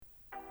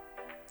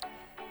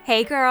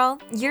Hey girl,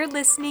 you're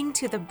listening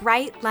to the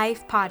Bright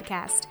Life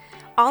Podcast,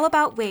 all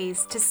about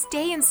ways to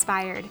stay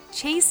inspired,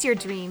 chase your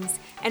dreams,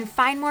 and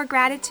find more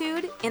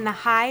gratitude in the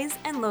highs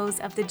and lows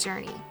of the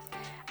journey.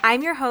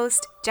 I'm your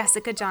host,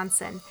 Jessica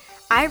Johnson.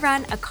 I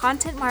run a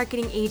content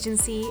marketing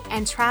agency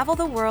and travel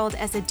the world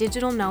as a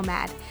digital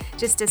nomad,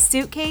 just a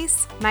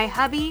suitcase, my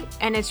hubby,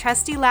 and a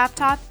trusty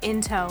laptop in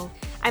tow.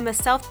 I'm a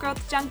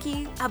self-growth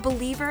junkie, a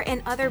believer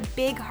in other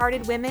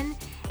big-hearted women,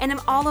 and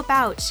I'm all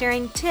about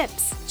sharing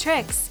tips,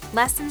 tricks,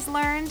 lessons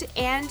learned,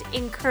 and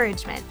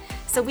encouragement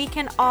so we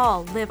can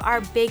all live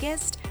our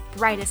biggest,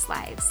 brightest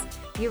lives.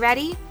 You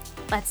ready?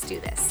 Let's do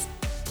this.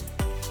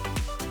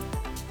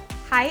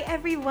 Hi,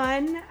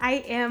 everyone.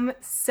 I am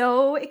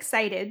so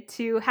excited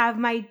to have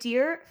my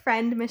dear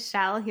friend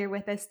Michelle here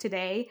with us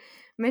today.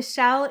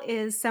 Michelle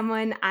is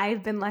someone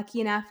I've been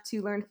lucky enough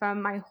to learn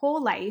from my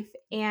whole life.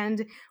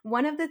 And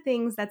one of the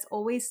things that's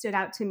always stood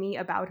out to me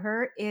about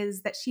her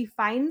is that she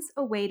finds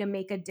a way to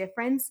make a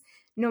difference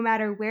no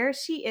matter where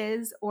she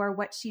is or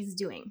what she's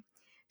doing.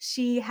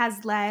 She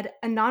has led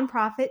a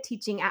nonprofit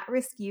teaching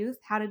at-risk youth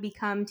how to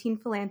become teen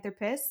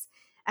philanthropists.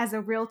 As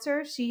a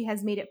realtor, she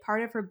has made it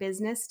part of her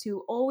business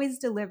to always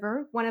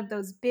deliver one of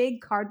those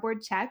big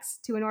cardboard checks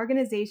to an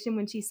organization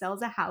when she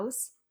sells a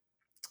house.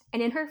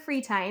 And in her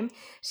free time,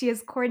 she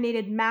has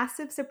coordinated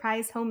massive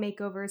surprise home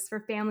makeovers for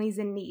families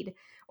in need,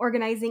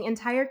 organizing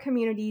entire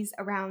communities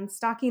around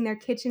stocking their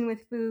kitchen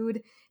with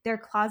food, their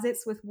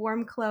closets with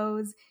warm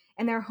clothes,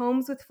 and their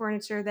homes with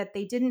furniture that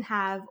they didn't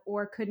have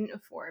or couldn't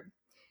afford.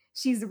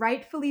 She's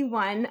rightfully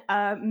won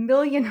a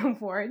million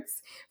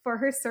awards for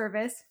her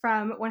service,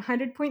 from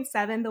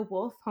 100.7 The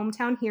Wolf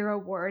Hometown Hero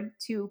Award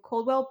to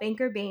Coldwell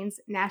Banker Bain's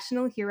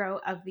National Hero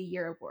of the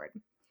Year Award.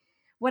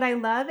 What I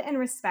love and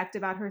respect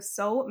about her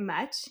so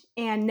much,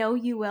 and know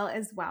you will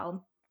as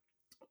well,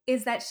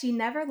 is that she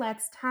never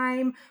lets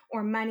time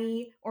or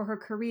money or her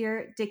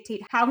career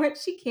dictate how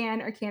much she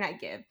can or cannot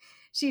give.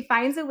 She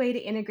finds a way to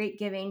integrate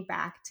giving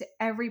back to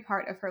every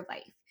part of her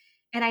life.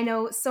 And I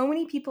know so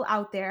many people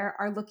out there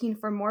are looking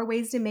for more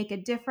ways to make a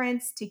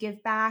difference, to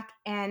give back,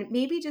 and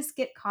maybe just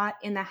get caught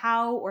in the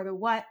how or the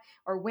what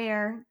or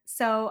where.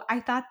 So I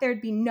thought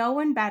there'd be no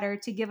one better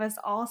to give us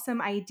all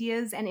some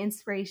ideas and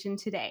inspiration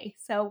today.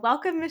 So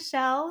welcome,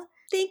 Michelle.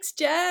 Thanks,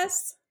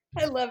 Jess.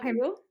 I love I'm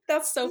you.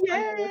 That's so fun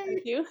to listen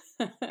Yay!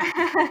 to.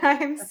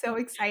 I'm so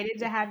excited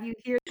to have you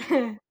here.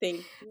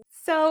 Thank you.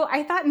 So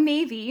I thought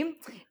maybe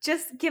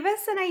just give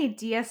us an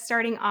idea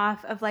starting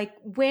off of like,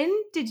 when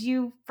did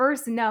you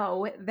first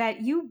know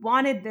that you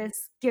wanted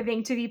this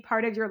giving to be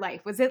part of your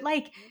life? Was it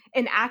like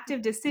an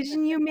active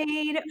decision you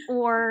made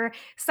or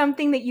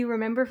something that you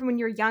remember from when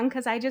you were young?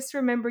 Because I just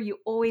remember you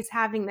always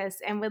having this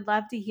and would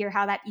love to hear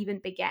how that even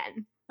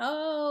began.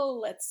 Oh,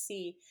 let's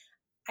see.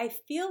 I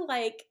feel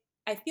like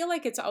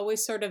it's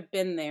always sort of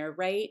been there,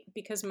 right?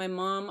 Because my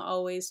mom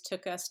always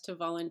took us to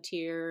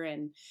volunteer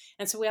and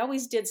so we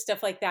always did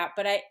stuff like that.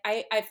 But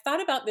I've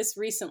thought about this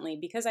recently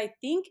because I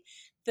think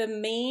the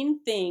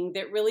main thing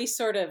that really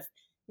sort of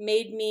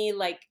made me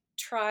like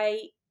try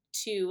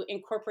to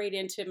incorporate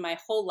into my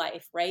whole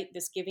life, right?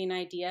 This giving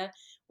idea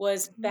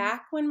was Mhm.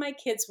 back when my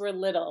kids were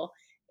little,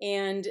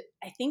 and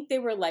I think they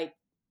were like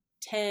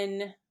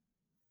 10,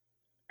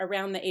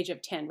 around the age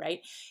of 10, right?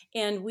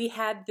 And we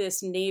had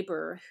this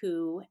neighbor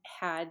who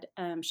had,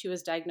 she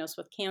was diagnosed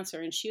with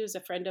cancer, and she was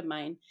a friend of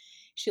mine.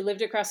 She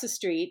lived across the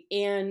street,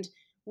 and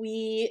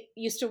we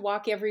used to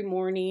walk every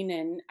morning.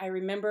 And I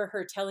remember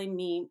her telling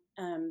me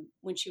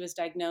when she was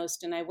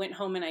diagnosed, and I went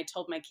home and I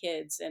told my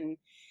kids,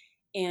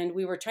 and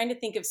we were trying to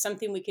think of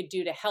something we could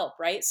do to help,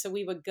 right? So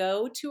we would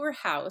go to her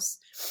house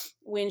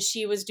when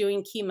she was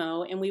doing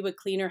chemo, and we would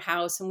clean her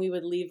house, and we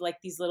would leave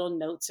like these little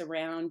notes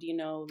around,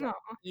 like,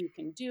 Oh, you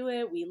can do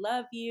it, we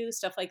love you,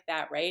 stuff like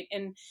that, right?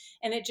 And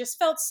it just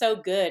felt so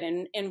good.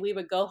 And we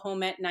would go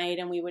home at night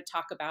and we would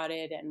talk about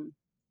it.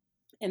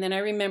 And then I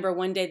remember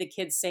one day the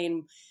kids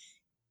saying,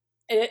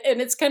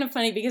 and it's kind of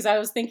funny because I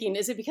was thinking,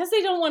 is it because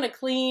they don't want to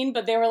clean?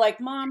 But they were like,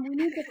 Mom, we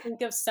need to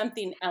think of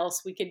something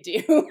else we could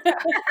do.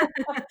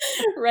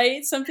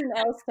 Right? Something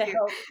else to cute.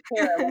 help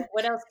Tara. Like,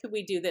 what else could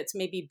we do that's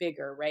maybe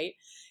bigger, right?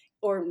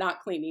 Or not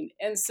cleaning.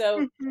 And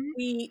so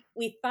Mhm.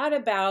 we thought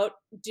about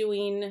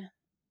doing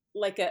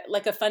like a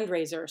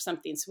fundraiser or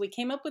something. So we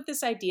came up with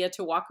this idea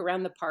to walk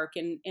around the park,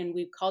 and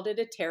we called it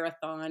a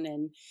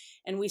Terrathon,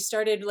 and we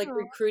started like Oh.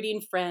 recruiting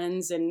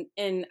friends, and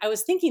I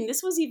was thinking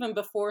this was even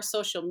before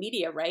social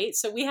media, right?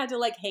 So we had to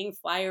like hang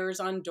flyers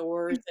on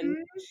doors Mhm.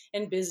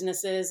 and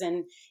businesses,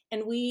 and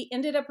we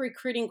ended up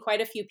recruiting quite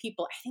a few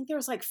people. I think there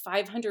was like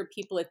 500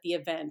 people at the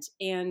event,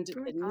 and Oh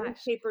my the gosh.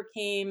 newspaper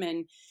came,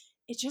 and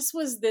it just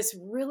was this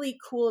really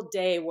cool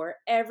day where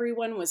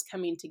everyone was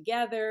coming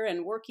together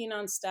and working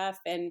on stuff.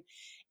 And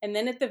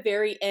then at the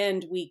very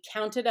end, we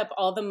counted up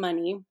all the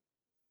money,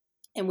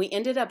 and we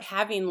ended up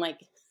having like,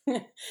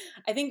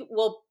 I think,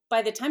 well,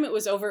 by the time it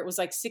was over, it was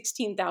like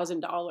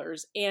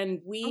 $16,000. And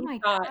Oh we my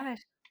thought, gosh.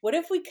 what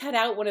if we cut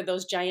out one of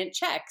those giant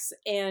checks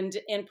and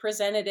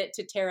presented it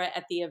to Tara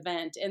at the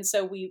event? And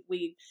so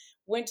we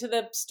went to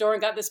the store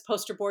and got this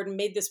poster board and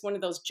made this one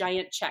of those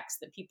giant checks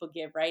that people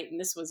give, right? And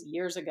this was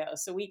years ago.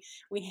 So we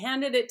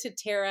handed it to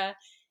Tara,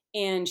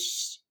 and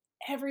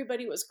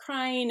everybody was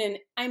crying, and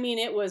I mean,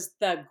 it was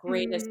the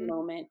greatest Mm,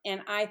 moment.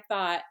 And I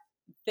thought,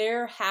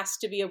 there has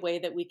to be a way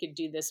that we could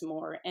do this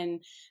more,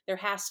 and there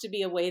has to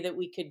be a way that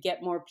we could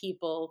get more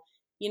people,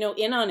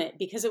 in on it,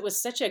 because it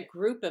was such a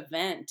group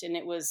event, and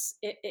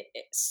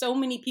so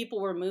many people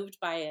were moved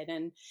by it.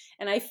 And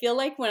I feel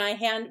like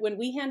when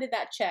we handed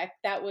that check,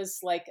 that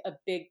was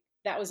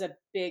a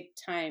big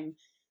time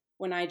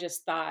when I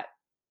just thought,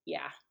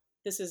 yeah,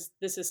 this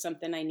is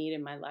something I need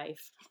in my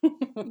life.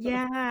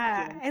 yeah,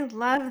 Yeah. I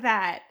love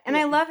that. And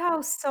I Yeah. love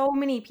how so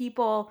many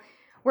people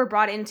were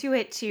brought into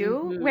it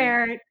too, Hmm.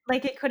 where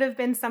like it could have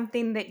been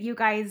something that you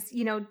guys,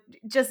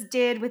 just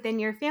did within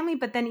your family,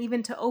 but then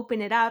even to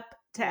open it up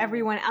to Yeah.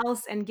 everyone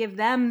else and give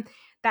them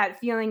that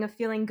feeling of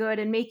feeling good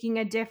and making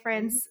a Right.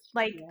 difference,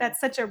 like Yeah. that's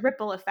such a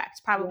ripple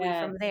effect probably Yes.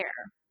 from there.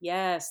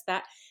 Yes,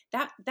 that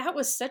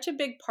was such a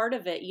big part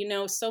of it,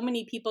 so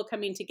many people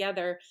coming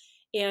together.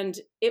 And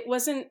it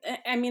wasn't,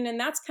 I mean, and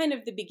that's kind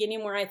of the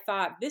beginning where I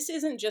thought, this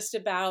isn't just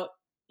about,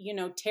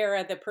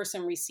 Tara, the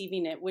person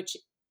receiving it, which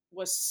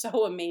was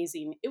so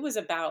amazing. It was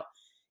about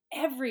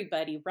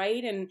everybody,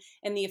 right? And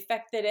the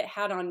effect that it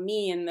had on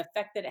me, and the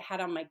effect that it had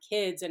on my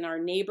kids and our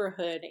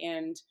neighborhood,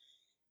 and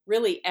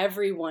really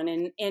everyone.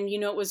 And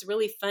it was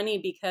really funny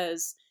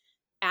because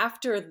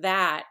after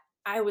that,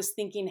 I was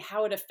thinking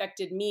how it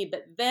affected me.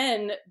 But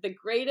then the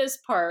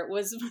greatest part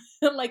was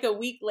like a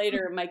week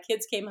later, my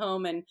kids came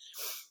home and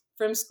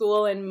from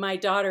school, and my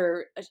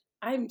daughter,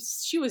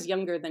 she was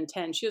younger than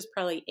 10. She was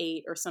probably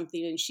 8 or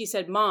something. And she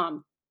said,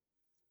 Mom,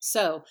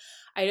 so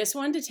I just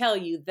wanted to tell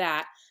you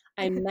that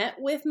I met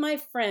with my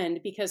friend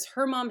because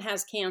her mom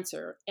has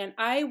cancer. And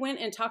I went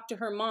and talked to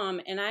her mom,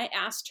 and I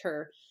asked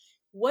her,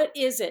 what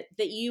is it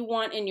that you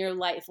want in your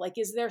life? Like,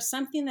 is there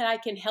something that I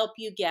can help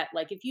you get?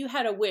 Like, if you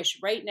had a wish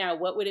right now,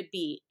 what would it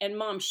be? And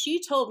Mom, she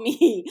told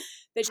me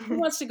that she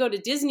wants to go to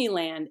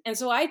Disneyland. And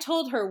so I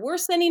told her, we're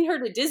sending her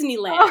to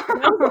Disneyland.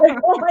 And I was like,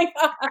 oh my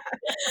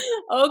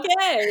God,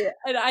 okay.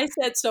 And I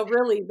said, so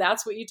really,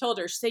 that's what you told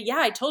her? She said, yeah,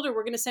 I told her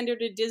we're going to send her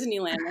to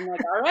Disneyland. I'm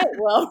like, all right,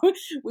 well,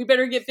 we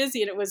better get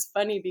busy. And it was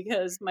funny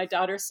because my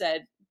daughter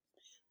said,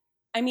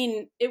 I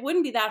mean, it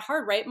wouldn't be that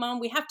hard, right, Mom?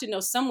 We have to know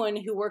someone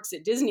who works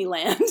at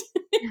Disneyland.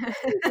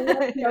 We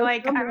have to You're know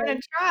like, I'm gonna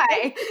someone.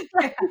 try.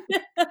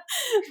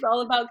 It's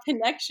all about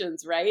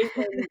connections, right?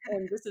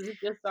 And this is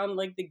just on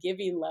like the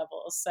giving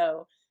level.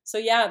 So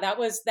yeah,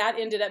 that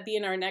ended up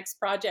being our next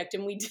project,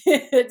 and we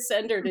did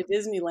send her to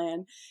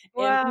Disneyland.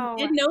 And we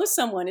did Wow. know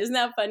someone. Isn't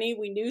that funny?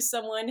 We knew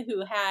someone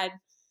who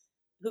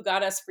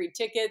got us free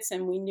tickets,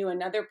 and we knew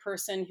another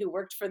person who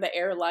worked for the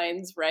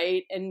airlines,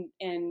 right? And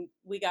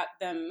we got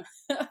them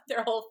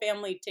their whole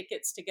family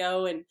tickets to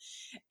go.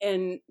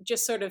 And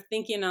just sort of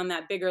thinking on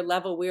that bigger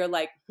level, we were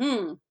like,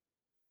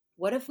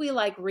 what if we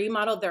like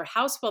remodeled their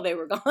house while they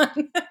were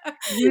gone?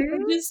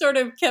 It Mhm. just sort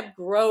of kept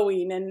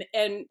growing.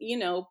 And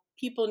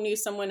people knew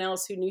someone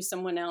else who knew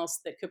someone else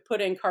that could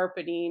put in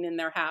carpeting in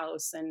their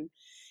house. And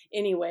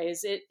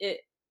anyways,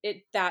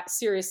 it that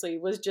seriously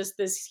was just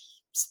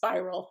this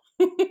spiral.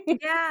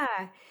 Yeah.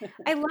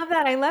 I love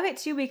that. I love it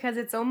too because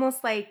it's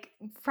almost like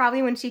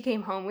probably when she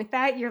came home with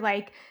that, you're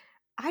like,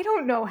 "I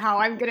don't know how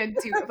I'm gonna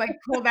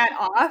pull that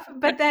off,"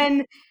 but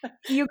then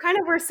you kind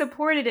of were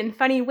supported in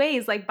funny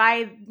ways, like,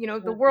 by,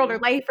 the world or Uh-huh,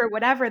 life or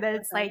whatever that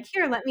it's uh-huh. like,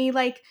 "Here, let me,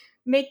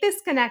 make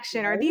this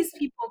connection," or Right? these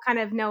people kind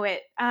of know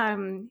it.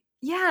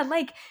 Yeah,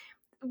 like,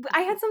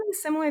 I had something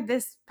similar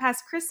this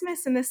past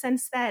Christmas in the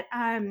sense that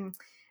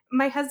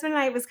my husband and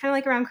I, it was kind of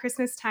like around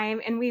Christmas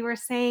time, and we were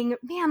saying,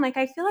 man, like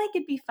I feel like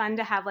it'd be fun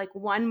to have like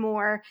one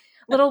more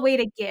little way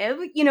to give,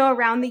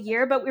 around the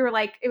year. But we were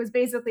like, it was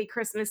basically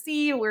Christmas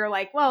Eve. We were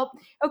like, well,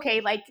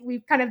 okay, like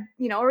we've kind of,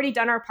 already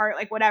done our part,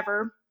 like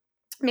whatever.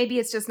 Maybe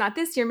it's just not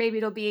this year. Maybe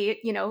it'll be,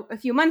 a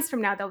few months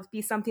from now, there'll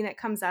be something that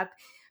comes up.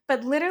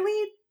 But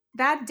literally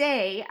that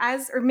day,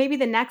 or maybe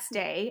the next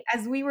day,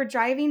 as we were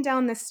driving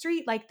down the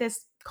street, like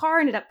this car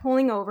ended up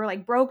pulling over,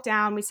 like broke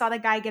down. We saw the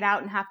guy get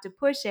out and have to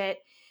push it.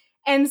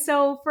 And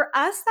so for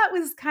us, that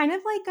was kind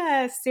of like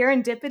a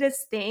serendipitous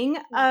thing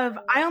of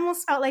I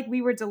almost felt like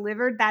we were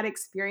delivered that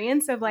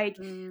experience of like,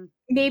 Mm,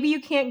 maybe you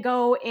can't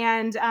go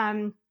and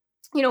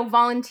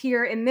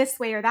volunteer in this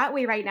way or that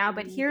way right now,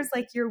 but mhm. here's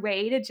like your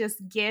way to just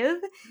give.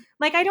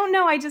 Like I don't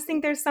know, I just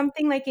think there's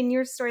something like in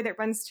your story that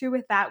runs true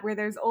with that, where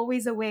there's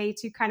always a way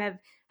to kind of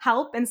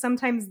help, and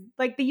sometimes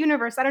like the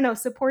universe, I don't know,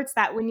 supports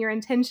that when your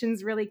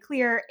intention's really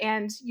clear,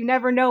 and you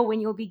never know when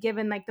you'll be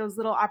given like those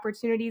little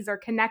opportunities or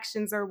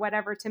connections or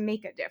whatever to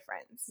make a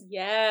difference.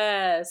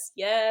 Yes,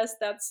 yes,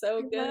 that's I so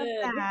love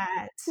good.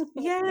 that.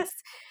 Yes.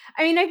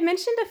 I mean, I've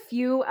mentioned a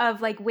few of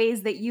like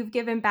ways that you've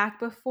given back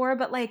before,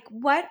 but like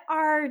what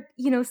are,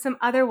 some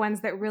other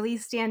ones that really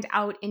stand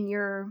out in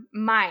your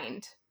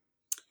mind?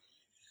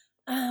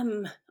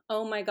 Um,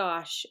 oh my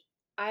gosh.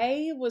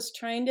 I was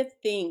trying to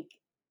think,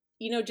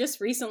 just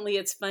recently,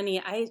 it's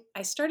funny.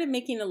 I started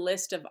making a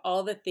list of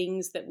all the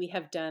things that we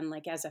have done,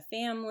 like as a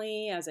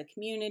family, as a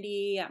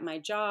community, at my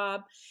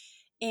job.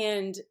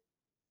 And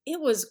it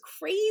was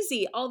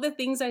crazy. All the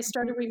things I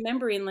started Mhm.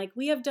 remembering, like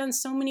we have done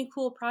so many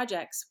cool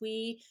projects.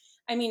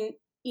 I mean,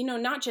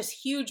 not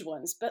just huge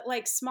ones, but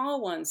like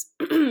small ones.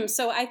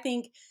 So I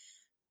think,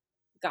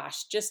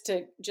 gosh, just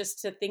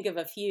to think of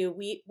a few,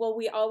 we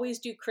always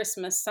do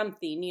Christmas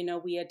something.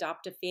 We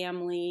adopt a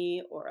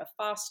family or a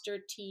foster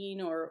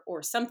teen or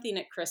something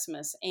at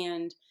Christmas,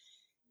 and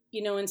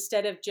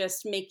instead of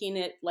just making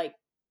it like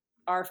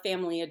our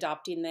family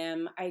adopting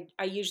them, I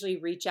usually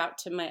reach out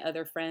to my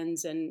other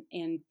friends and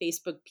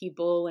Facebook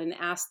people and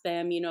ask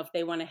them, if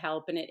they want to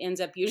help, and it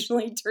ends up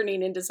usually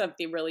turning into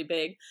something really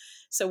big.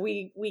 So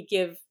we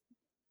give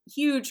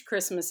huge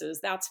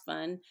Christmases. That's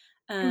fun.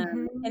 And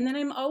Mhm. then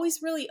I'm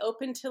always really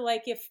open to,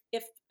 like, if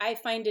I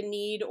find a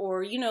need,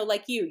 or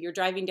like you're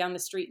driving down the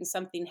street and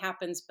something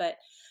happens. But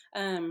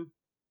um,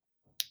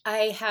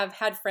 I have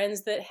had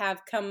friends that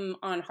have come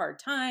on hard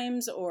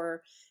times,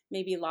 or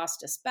maybe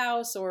lost a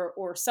spouse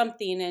or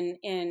something,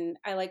 and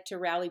I like to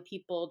rally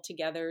people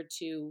together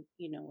to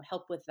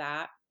help with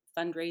that,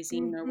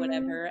 fundraising or Mhm.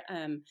 whatever.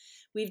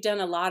 We've done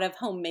a lot of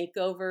home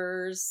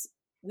makeovers.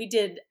 We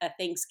did a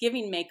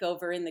Thanksgiving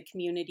makeover in the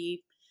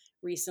community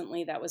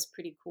recently. That was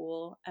pretty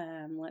cool.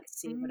 Let's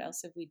see, what Mhm.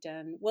 else have we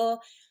done?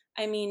 Well,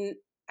 I mean,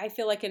 I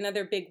feel like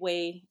another big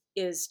way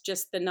is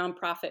just the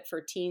nonprofit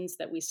for teens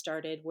that we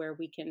started, where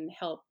we can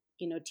help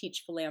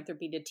teach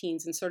philanthropy to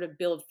teens and sort of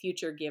build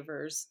future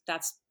givers.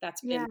 That's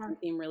been Yeah.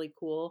 something really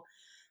cool.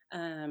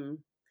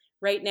 um,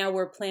 right now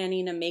we're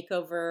planning a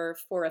makeover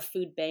for a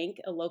food bank,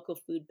 a local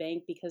food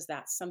bank, because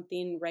that's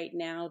something right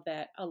now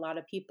that a lot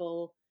of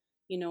people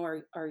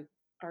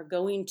are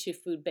going to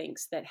food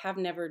banks that have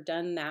never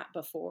done that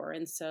before.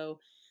 And so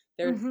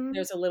Mhm.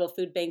 there's a little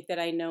food bank that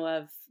I know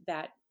of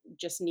that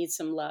just needs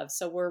some love.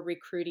 So we're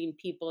recruiting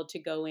people to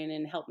go in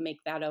and help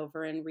make that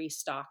over and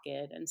restock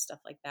it and stuff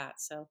like that.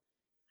 So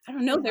I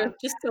don't I know, love there's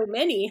just so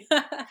many.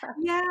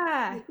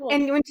 Yeah, Really cool.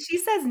 and when she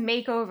says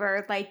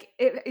makeover, like,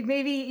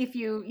 maybe if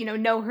you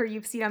know her,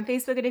 you've seen on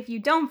Facebook, and if you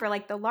don't, for,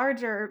 like, the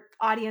larger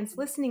audience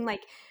listening,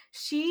 like,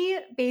 she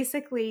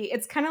basically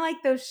it's kinda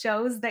like those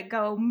shows that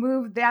go,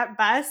 "Move that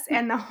bus,"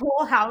 and the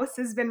whole house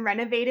has been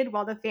renovated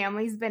while the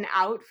family's been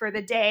out for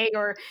the day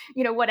or,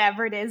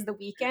 whatever it is, the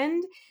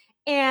weekend,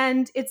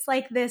 and it's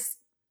like this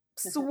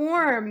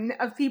swarm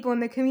of people in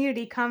the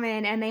community come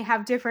in, and they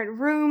have different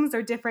rooms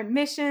or different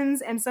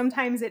missions, and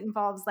sometimes it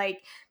involves,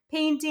 like,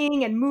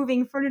 painting and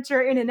moving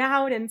furniture in and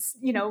out and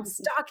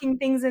stocking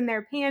things in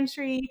their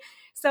pantry.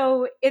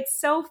 So it's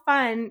so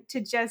fun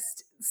to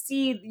just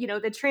see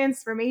the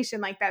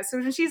transformation like that. So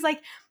when she's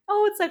like,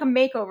 oh, it's like a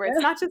makeover, it's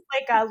not just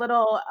like a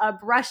little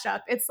brush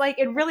up, it's like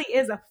it really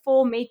is a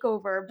full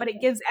makeover, but it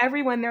gives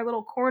everyone their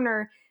little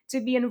corner to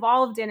be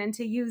involved in and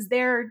to use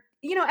their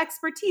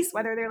expertise,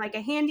 whether they're like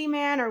a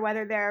handyman or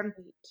whether they're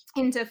Right.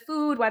 into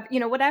food,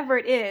 whatever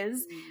it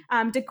is,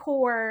 Mm.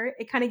 decor.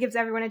 It kind of gives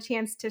everyone a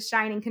chance to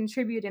shine and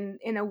contribute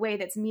in a way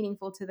that's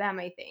meaningful to them,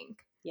 I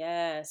think.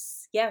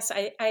 Yes. Yes.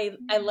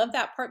 I love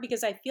that part,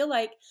 because I feel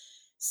like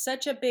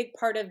such a big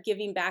part of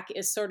giving back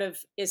is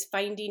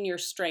finding your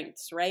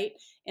strengths, right?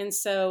 And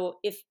so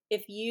if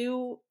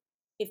you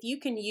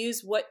can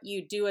use what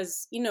you do,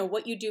 as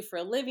what you do for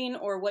a living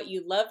or what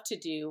you love to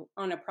do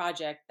on a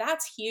project,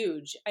 that's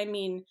huge. I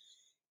mean,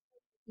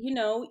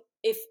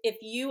 if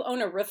you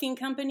own a roofing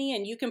company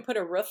and you can put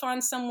a roof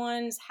on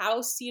someone's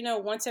house,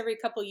 once every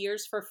couple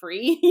years for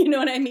free, you know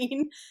what I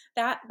mean?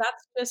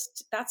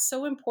 That's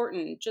so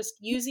important. Just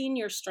using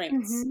your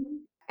strengths.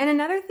 Mhm. And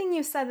another thing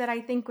you said that I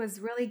think was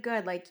really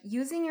good, like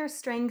using your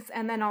strengths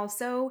and then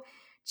also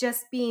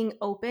just being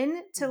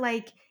open to,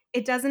 like,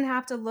 it doesn't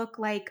have to look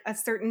like a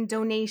certain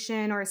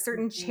donation or a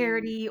certain Mhm.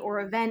 charity or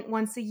event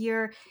once a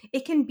year.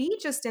 It can be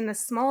just in the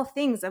small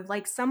things of,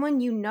 like, someone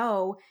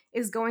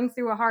is going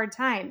through a hard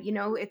time.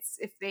 It's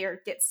if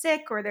get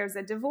sick or there's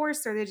a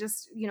divorce or they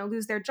just,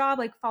 lose their job,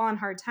 like fall on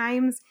hard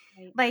times.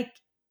 Right. Like,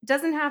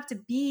 doesn't have to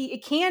be,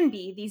 it can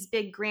be these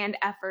big grand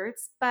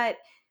efforts, but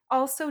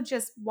also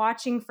just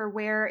watching for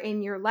where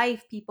in your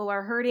life people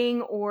are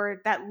hurting,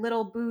 or that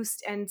little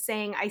boost and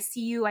saying, I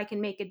see you, I can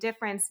make a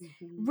difference,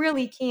 Mhm.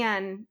 really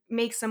can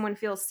make someone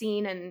feel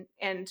seen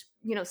and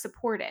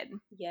supported.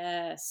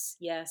 Yes,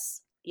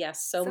 yes,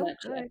 yes, so So much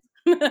good.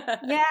 yes.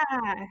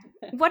 Yeah.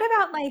 What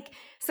about, like,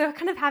 so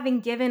kind of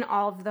having given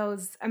all of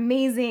those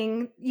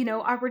amazing,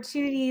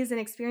 opportunities and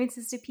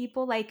experiences to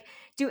people, like,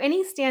 do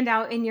any stand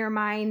out in your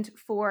mind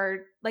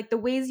for, like, the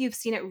ways you've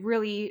seen it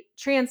really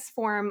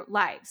transform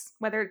lives,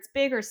 whether it's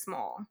big or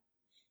small?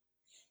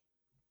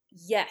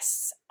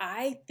 Yes,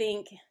 I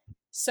think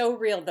so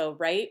real though,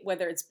 right?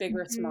 Whether it's big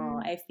or small.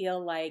 Mhm. I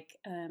feel like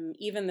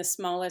even the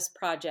smallest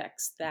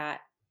projects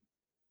that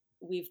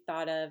we've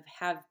thought of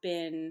have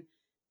been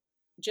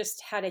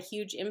just had a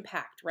huge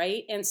impact,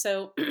 right? And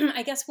so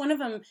I guess one of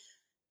them,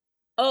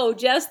 oh,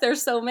 Jess,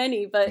 there's so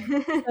many, but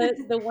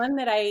the one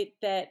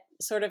that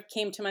sort of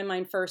came to my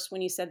mind first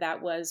when you said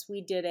that was,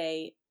 we did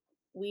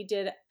we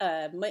did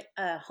a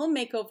home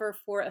makeover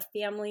for a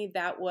family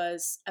that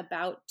was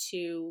about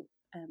to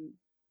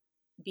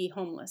be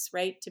homeless,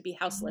 right? To be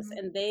houseless. Mhm.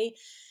 And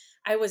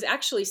I was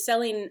actually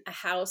selling a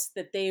house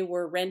that they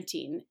were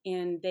renting,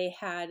 and they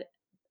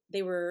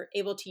were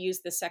able to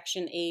use the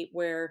Section 8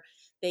 where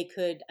they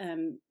could,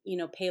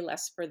 pay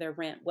less for their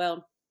rent.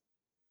 Well,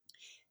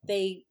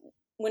 they,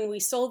 when we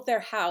sold their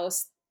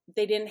house,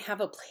 they didn't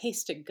have a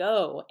place to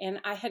go. And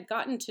I had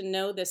gotten to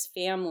know this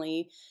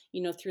family,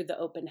 through the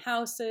open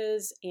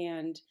houses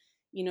and,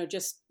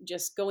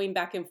 just going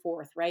back and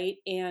forth. Right.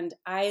 And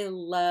I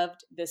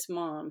loved this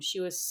mom. She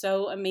was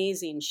so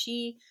amazing.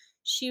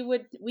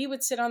 We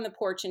would sit on the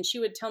porch and she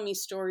would tell me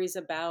stories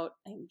about,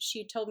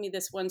 she told me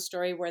this one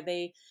story where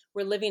they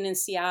were living in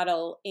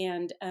Seattle,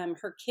 and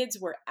her kids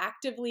were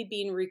actively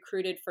being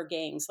recruited for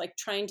gangs, like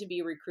trying to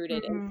be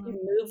recruited. And she Mhm.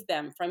 moved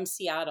them from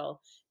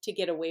Seattle to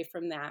get away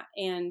from that.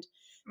 And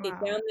they Wow.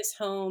 found this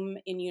home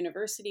in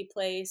University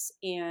Place,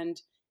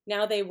 and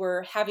now they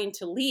were having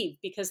to leave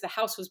because the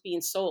house was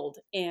being sold.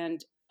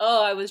 And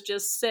oh, I was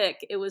just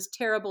sick. It was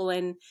terrible.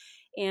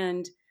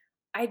 And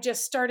I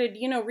just started,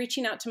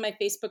 reaching out to my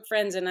Facebook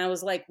friends, and I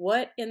was like,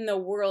 what in the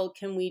world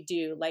can we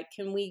do? Like,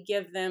 can we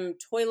give them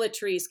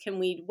toiletries? Can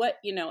we, what,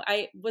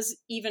 I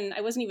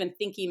wasn't even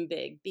thinking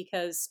big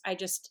because I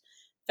just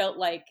felt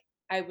like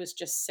I was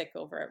just sick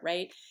over it.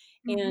 Right.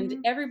 And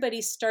Mhm.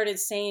 everybody started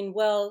saying,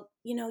 well,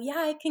 yeah,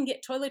 I can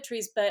get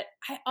toiletries, but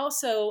I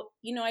also,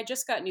 I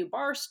just got new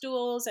bar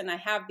stools, and I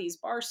have these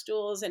bar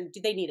stools, and do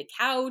they need a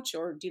couch,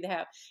 or do they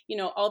have,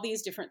 all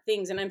these different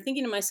things? And I'm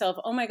thinking to myself,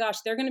 oh my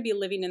gosh, they're going to be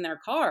living in their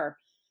car.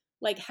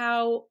 Like,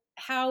 how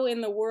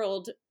in the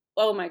world?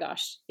 Oh my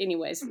gosh.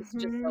 Anyways, it's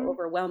just so Mhm.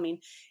 overwhelming.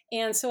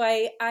 And so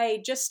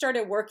I just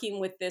started working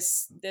with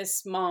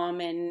this mom,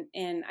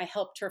 and I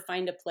helped her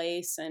find a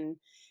place, and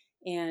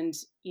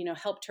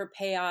helped her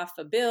pay off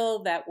a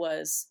bill that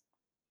was,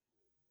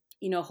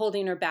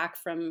 holding her back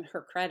from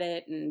her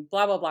credit, and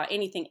blah, blah, blah,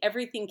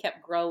 everything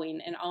kept growing.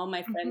 And all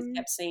my friends Mhm.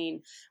 kept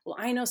saying, well,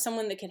 I know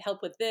someone that could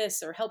help with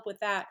this or help with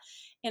that.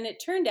 And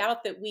it turned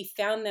out that we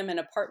found them an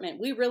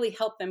apartment. We really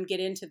helped them get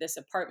into this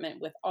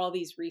apartment with all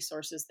these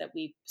resources that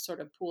we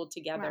sort of pooled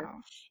together.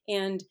 Wow.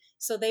 And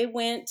so they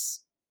went,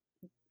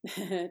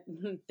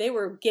 they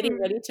were getting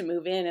Hmm. ready to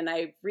move in, and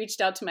I reached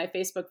out to my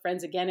Facebook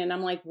friends again, and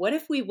I'm like, what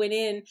if we went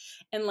in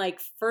and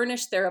like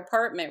furnished their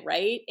apartment,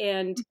 right?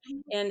 Mhm.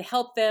 And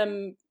help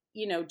them,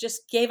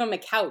 just gave them a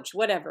couch,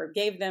 whatever,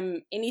 gave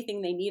them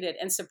anything they needed,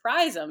 and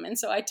surprise them. And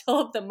so I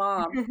told the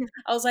mom,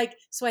 I was like,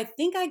 so I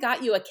think I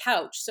got you a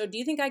couch, so do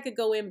you think I could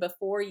go in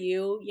before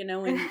you,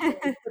 and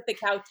put the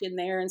couch in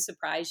there and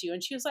surprise you?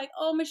 And she was like,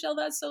 oh, Michelle,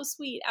 that's so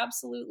sweet,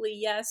 absolutely,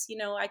 yes,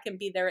 I can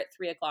be there at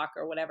 3 o'clock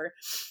or whatever.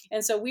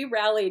 And so we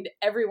rallied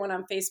everyone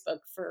on Facebook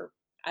for,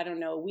 I don't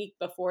know, a week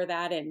before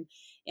that,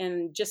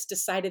 and just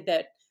decided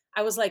that,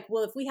 I was like,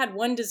 well, if we had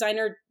one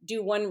designer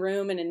do one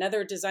room and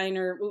another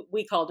designer,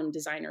 we called them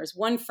designers,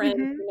 one friend,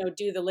 Mhm.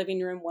 do the living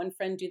room, one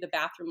friend do the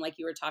bathroom, like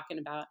you were talking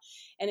about.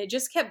 And it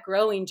just kept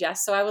growing,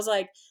 Jess. So I was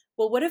like,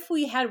 well, what if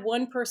we had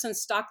one person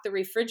stock the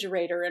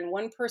refrigerator and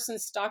one person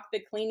stock the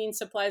cleaning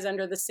supplies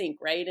under the sink,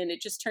 right? And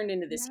it just turned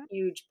into this Yeah.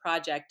 huge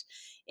project.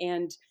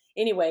 And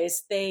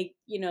anyways, they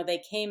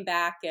came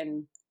back,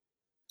 and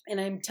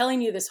I'm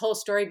telling you this whole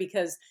story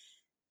because,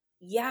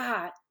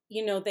 yeah,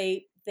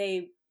 they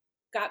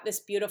got this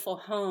beautiful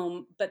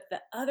home, but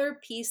the other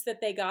piece that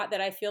they got that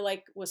I feel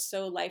like was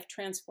so life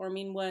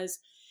transforming was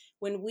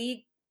when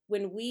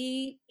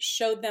we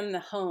showed them the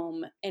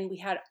home, and we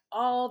had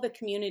all the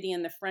community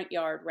in the front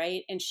yard,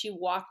 right? And she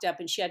walked up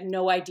and she had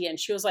no idea, and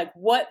she was like,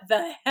 what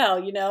the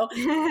hell,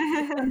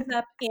 She comes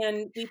up,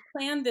 and we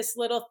planned this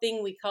little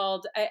thing we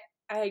called,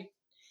 I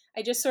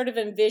I just sort of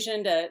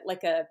envisioned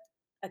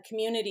a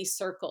community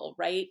circle,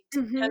 right?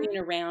 Mhm. Coming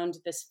around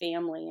this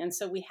family. And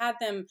so we had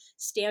them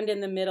stand in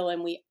the middle,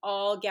 and we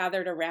all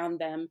gathered around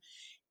them,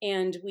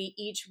 and we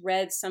each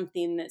read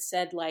something that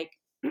said like,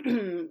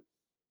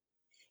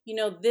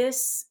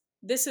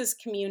 this is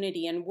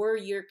community, and we're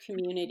your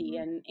community.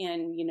 Mhm.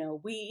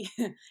 And we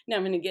now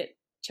I'm going to get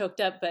choked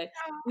up, but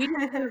we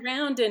just Oh. went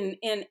around,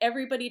 and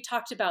everybody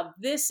talked about,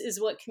 this is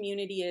what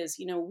community is.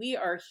 We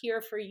are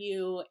here for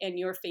you and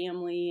your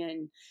family,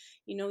 and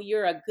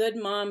you're a good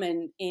mom,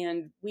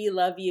 and we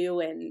love you,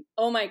 and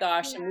oh my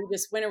gosh. And we Yeah.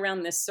 just went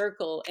around this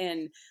circle,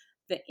 and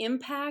the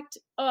impact,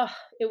 oh,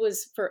 it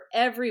was for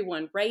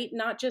everyone, right?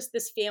 Not just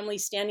this family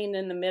standing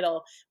in the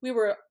middle. We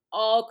were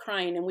all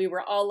crying, and we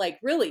were all like,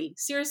 really,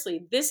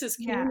 seriously, this is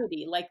Yeah.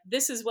 community. Like,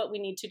 this is what we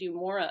need to do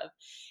more of.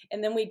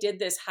 And then we did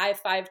this high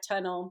five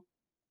tunnel,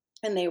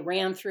 and they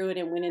ran through it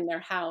and went in their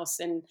house.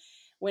 And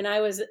when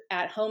I was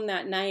at home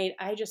that night,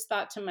 I just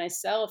thought to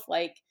myself,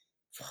 like,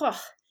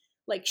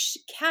 like,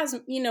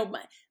 chasm,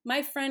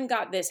 my friend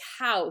got this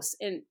house,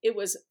 and it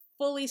was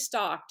fully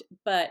stocked,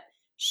 but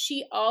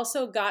she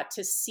also got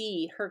to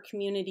see her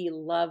community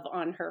love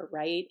on her,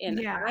 right? And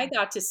Yeah. I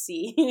got to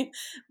see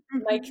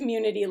my Mhm.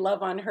 community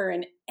love on her.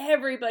 And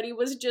everybody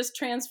was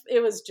just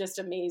it was just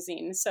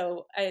amazing.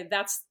 So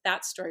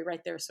that story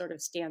right there sort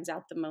of stands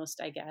out the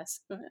most, I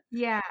guess.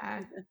 Yeah.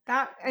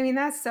 I mean,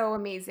 that's so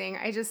amazing.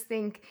 I just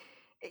think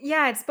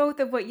yeah, it's both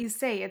of what you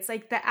say. It's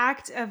like the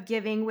act of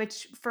giving,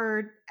 which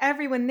for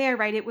everyone there,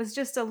 right, it was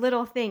just a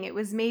little thing. It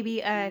was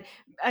maybe a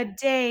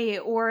day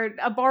or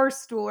a bar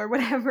stool or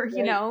whatever,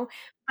 Right,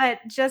 but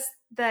just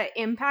the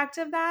impact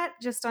of that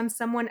just on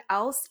someone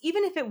else,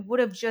 even if it would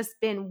have just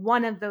been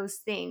one of those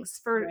things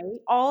for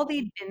right. all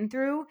they've been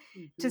through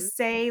to Hmm.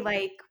 say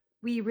like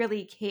we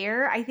really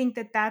care. I think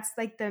that that's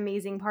like the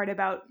amazing part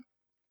about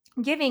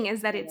giving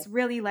is that Yeah, it's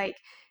really like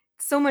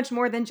so much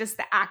more than just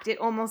the act. It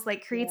almost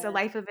like creates a yeah.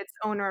 life of its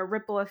own or a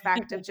ripple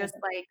effect of just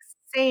like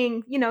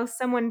saying,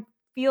 someone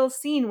feels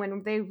seen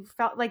when they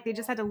felt like they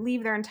just had to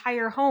leave their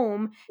entire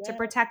home to Yeah.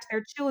 protect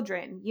their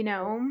children, you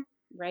Right. know?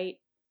 Right.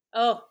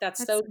 Oh, that's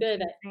That's so so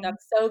good. amazing.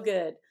 That's so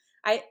good.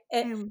 I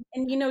I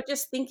and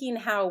just thinking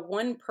how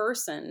one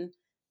person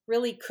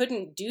really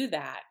couldn't do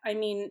that. I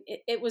mean,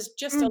 it was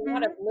just a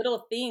lot of Mhm.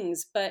 little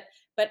things, but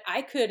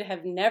I could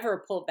have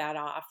never pulled that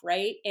off,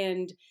 right?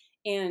 And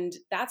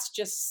that's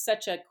just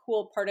such a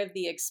cool part of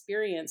the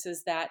experience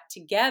is that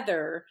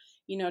together,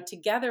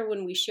 together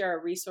when we share our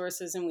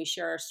resources and we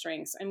share our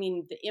strengths, I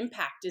mean, the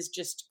impact is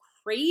just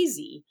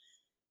crazy.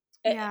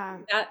 Eh,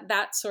 Yeah.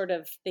 that sort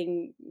of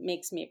thing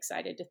makes me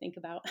excited to think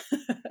about.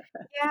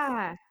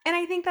 Yeah, and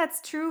I think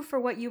that's true for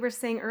what you were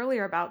saying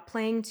earlier about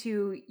playing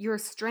to your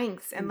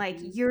strengths and like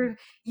Mhm.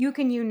 you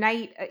can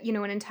unite,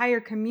 an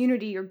entire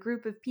community or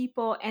group of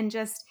people and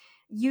just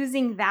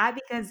using that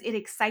because it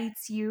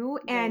excites you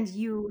Right, and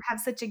you have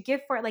such a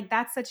gift for it. Like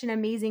that's such an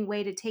amazing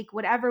way to take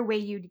whatever way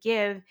you'd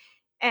give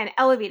and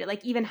elevate it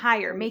like even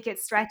higher, right, make it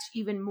stretch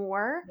even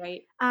more.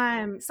 right,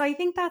 So I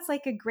think that's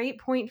like a great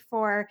point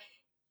for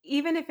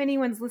even if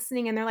anyone's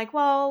listening and they're like,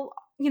 well,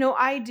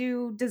 I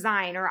do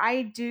design or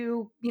I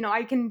do,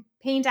 I can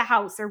paint a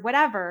house or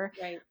whatever.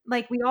 right.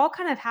 Like we all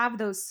kind of have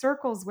those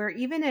circles where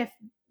even if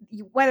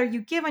whether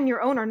you give on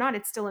your own or not,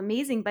 it's still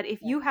amazing. But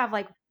if Yeah. you have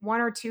like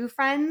one or two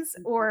friends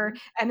or, Mhm.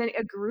 and then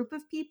a group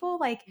of people,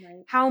 like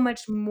Right. how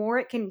much more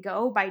it can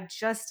go by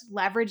just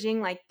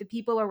leveraging like the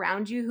people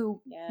around you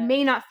who Yeah.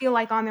 may not feel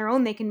like on their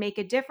own they can make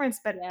a difference,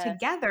 but Yes.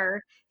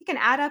 together you can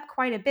add up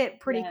quite a bit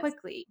pretty Yes.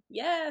 quickly.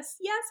 Yes.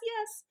 Yes,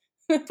 yes.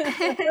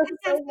 Yes,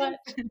 So yes.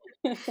 much.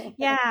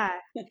 Yeah,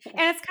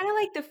 and it's kinda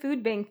like the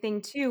food bank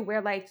thing too,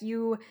 where, like,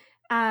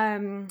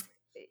 um,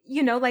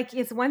 like,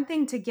 it's one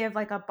thing to give,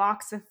 like, a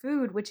box of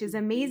food, which is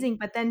Mhm. amazing,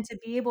 but then to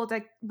be able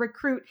to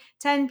recruit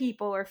 10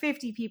 people or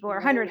 50 people or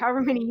 100, Right,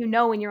 however many you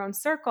know in your own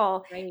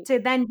circle, right, to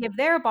then give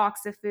their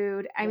box of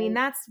food, I mean,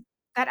 right.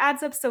 that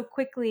adds up so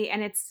quickly,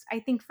 and it's I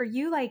think for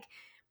you, like,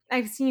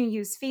 I've seen you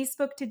use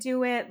Facebook to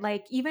do it,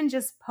 like, even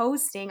just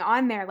posting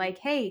on there, like,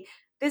 Mhm. "Hey,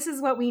 this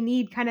is what we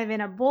need," kind of in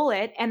a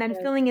bullet, and then Right,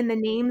 filling in the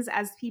names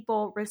as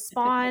people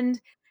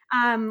respond.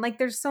 Like,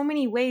 there's so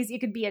many ways. It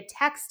could be a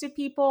text to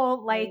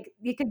people, right, like,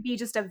 it could be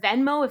just a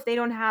Venmo if they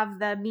don't have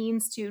the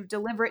means to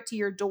deliver it to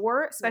your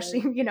door, especially,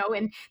 right,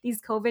 in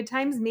these COVID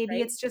times. Maybe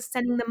right, it's just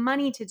sending them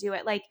money to do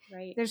it. Like,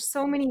 right, there's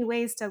so many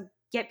ways to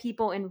get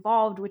people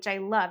involved, which I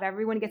love.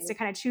 Everyone gets to right.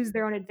 kinda choose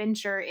their own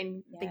adventure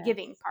in the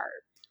giving Yes.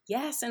 part.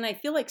 Yes, and I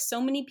feel like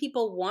so many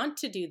people want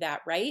to do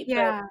that, right?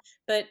 Yeah.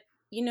 But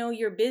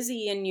you're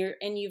busy and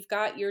you've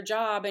got your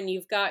job and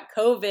you've got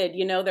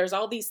COVID, there's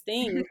all these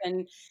things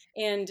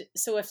and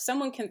so if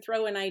someone can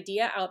throw an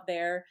idea out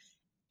there,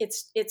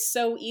 it's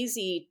so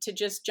easy to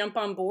just jump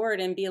on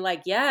board and be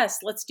like, "Yes,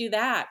 let's do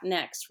that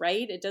next,"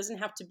 right? It doesn't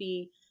have to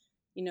be,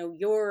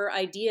 your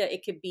idea.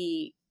 It could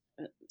be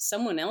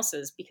someone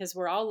else's because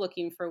we're all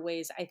looking for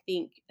ways, I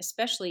think,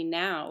 especially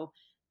now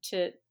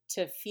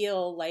to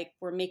feel like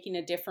we're making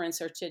a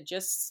difference or to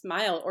just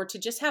smile or to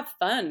just have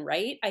fun,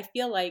 right? I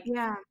feel like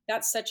Yeah.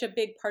 that's such a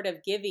big part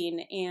of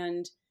giving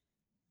and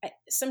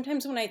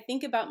sometimes when I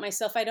think about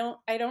myself, I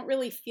don't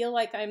really feel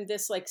like I'm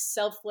this like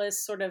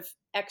selfless sort of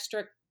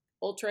extra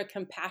ultra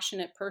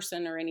compassionate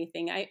person or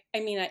anything. I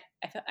mean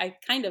I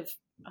kind of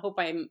hope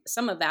I'm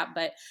some of that,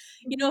 but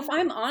if Mhm.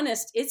 I'm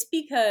honest, it's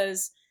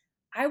because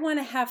I want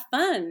to have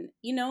fun.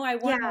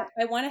 Yeah.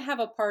 I want to have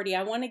a party.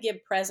 I want to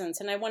give presents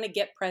and I want to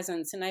get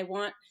presents and I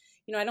want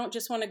I don't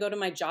just want to go to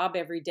my job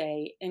every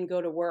day and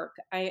go to work.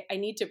 I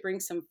need to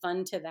bring some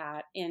fun to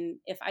that. And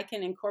if I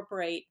can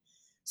incorporate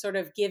sort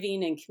of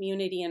giving and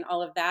community and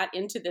all of that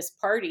into this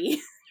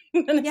party,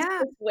 then it's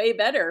Yeah. just way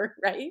better,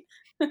 right?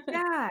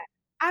 Yeah,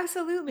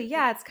 absolutely.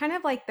 Yeah, it's kind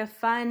of like the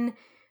fun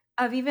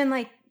of even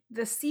like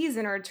the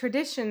season or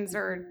traditions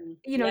or, Mhm.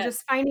 Yes,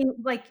 just finding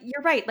like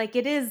you're right, like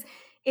it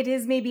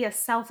is maybe a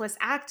selfless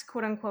act,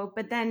 quote unquote,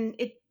 but then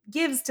it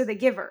gives to the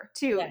giver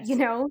too, you yes.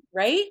 know?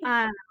 Right?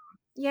 Um,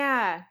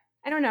 yeah.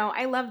 I don't know.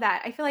 I love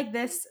that. I feel like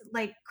this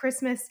like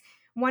Christmas,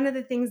 one of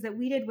the things that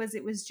we did was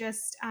it was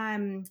just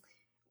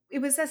it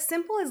was as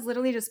simple as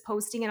literally just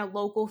posting in a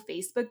local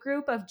Facebook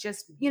group of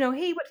just,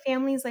 hey, what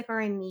families like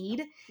are in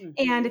need.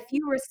 And Mhm. if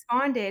you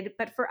responded,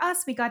 but for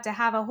us, we got to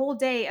have a whole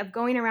day of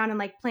going around and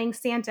like playing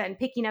Santa and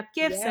picking up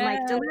gifts and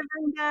like Yes,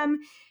 delivering them.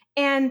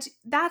 And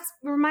that's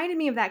reminded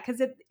me of that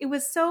because it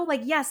was so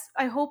like, yes,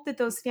 I hope that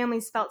those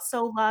families felt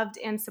so loved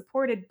and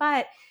supported,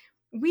 but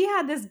we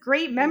had this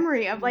great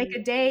memory of like Mhm.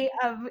 a day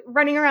of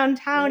running around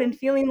town and Right,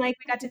 feeling like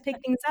we got to pick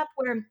things up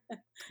where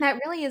that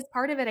really is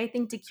part of it, I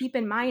think, to keep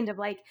in mind of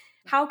like,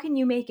 how can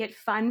you make it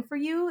fun for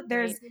you? right,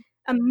 There's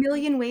a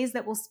million ways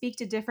that will speak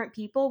to different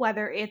people,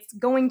 whether it's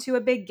going to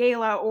a big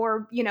gala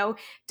or,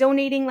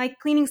 donating, like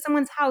cleaning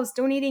someone's house,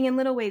 donating in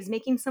little ways,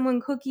 making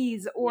someone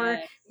cookies,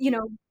 or,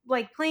 yes,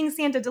 like playing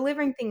Santa,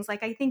 delivering things.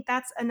 Like, I think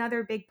that's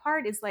another big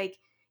part is like,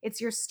 it's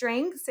your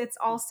strengths. It's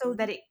also mhm,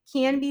 that it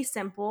can be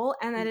simple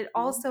and that it mhm,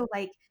 also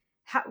like,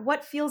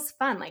 what feels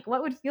fun? Like,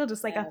 what would feel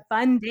just like a yes,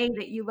 fun day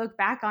that you look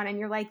back on and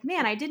you're like,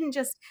 man, I didn't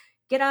just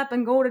get up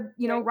and go to,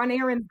 right, run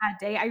errands that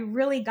day. I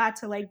really got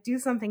to like do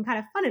something kind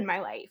of fun in my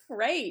life.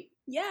 right,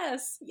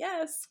 yes,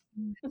 yes.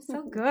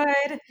 So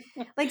good.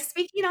 Like,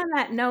 speaking on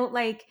that note,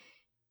 like,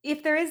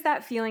 if there is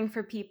that feeling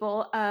for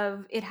people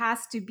of it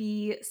has to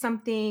be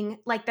something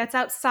like that's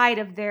outside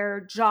of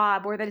their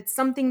job or that it's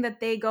something that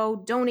they go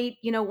donate,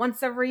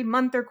 once every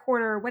month or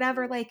quarter or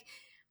whatever, like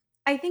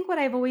I think what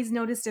I've always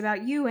noticed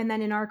about you and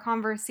then in our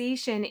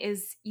conversation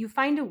is you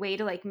find a way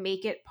to like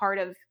make it part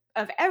of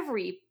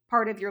every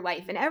part of your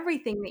life and Mhm,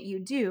 everything that you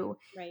do.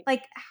 right.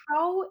 Like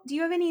how do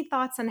you have any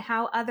thoughts on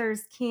how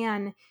others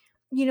can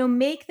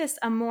make this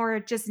a more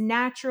just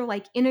natural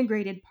like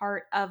integrated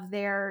part of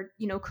their,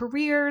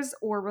 careers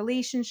or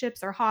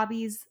relationships or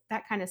hobbies,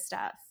 that kind of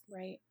stuff.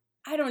 Right.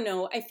 I don't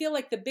know. I feel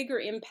like the bigger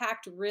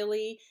impact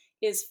really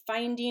is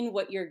finding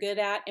what you're good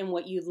at and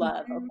what you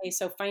love. Mhm. Okay?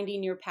 So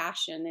finding your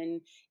passion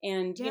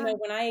and Yeah.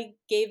 when I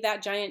gave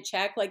that giant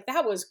check, like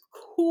that was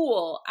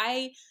cool.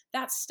 I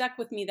That stuck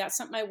with me. That's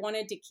something I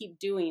wanted to keep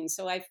doing.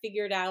 So I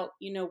figured out,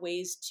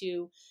 ways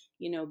to,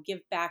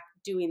 give back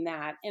doing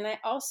that. And I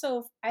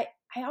also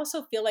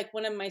feel like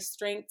one of my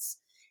strengths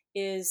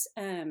is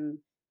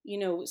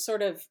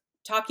sort of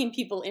talking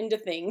people into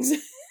things.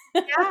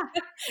 Yeah.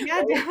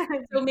 Yeah. Right?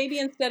 So Definitely. maybe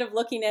instead of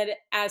looking at it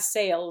as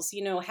sales,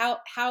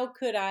 how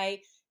could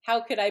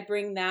I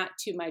bring that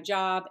to my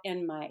job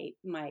and my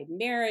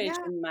marriage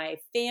Yeah. and my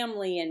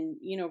family and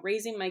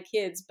raising my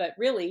kids, but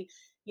really,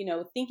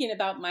 thinking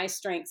about my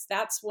strengths,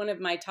 that's one of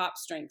my top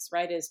strengths,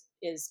 right?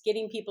 Is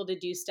getting people to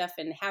do stuff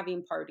and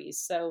having parties.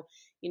 So,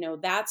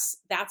 that's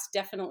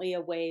definitely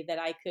a way that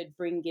I could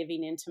bring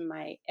giving into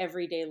my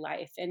everyday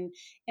life. And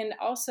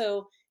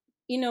also,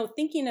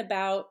 thinking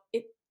about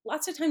it,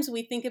 lots of times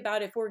we think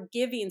about if we're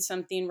giving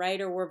something,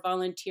 right, or we're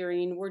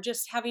volunteering, we're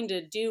just having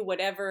to do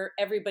whatever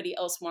everybody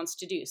else wants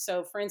to do.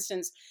 So for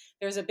instance,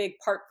 there's a big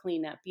park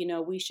cleanup,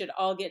 we should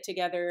all get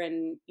together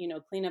and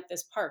clean up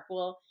this park.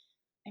 Well,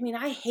 I mean,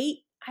 I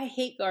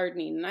hate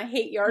gardening and I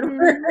hate yard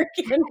work,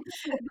 Mhm.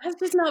 and that's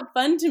just not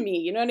fun to me,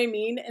 you know what I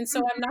mean? And so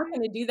I'm not Mhm.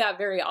 going to do that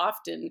very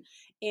often,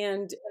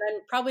 and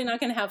I'm probably not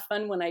going to have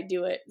fun when I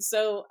do it.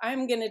 So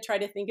I'm going to try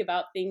to think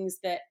about things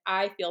that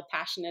I feel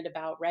passionate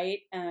about, right?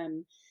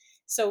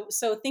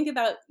 So think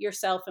about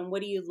yourself and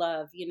what do you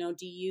love?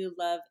 Do you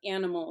love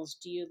animals?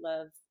 Do you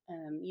love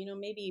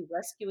maybe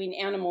rescuing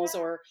animals,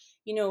 or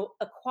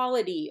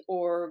equality,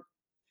 or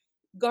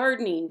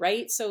gardening,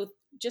 right? So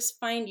just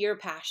find your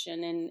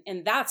passion,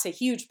 and that's a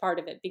huge part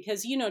of it,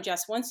 because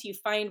Jess, once you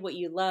find what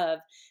you love,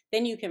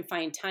 then you can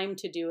find time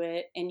to do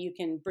it and you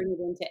can bring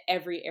it into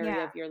every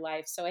area Yeah. of your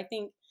life. So I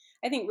think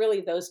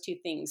really those two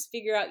things: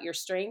 figure out your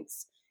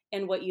strengths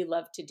and what you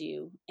love to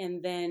do,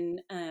 and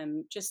then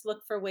just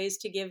look for ways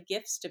to give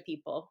gifts to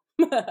people.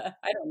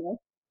 I don't know.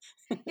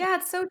 Yeah,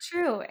 it's so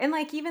true. And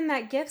like even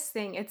that gifts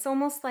thing, it's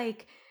almost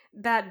like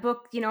that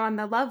book, on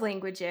the love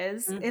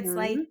languages. It's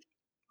like Hmm.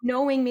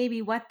 knowing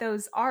maybe what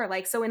those are.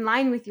 Like so in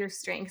line with your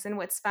strengths and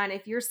what's fun.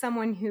 If you're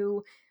someone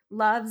who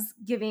loves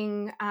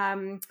giving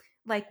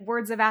like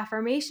words of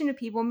affirmation to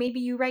people, maybe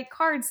you write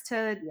cards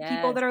to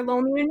people Yes. that are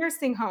lonely in a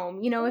nursing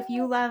home. If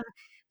you Yeah. love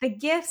the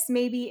gifts,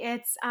 maybe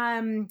it's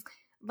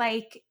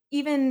like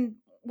even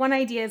one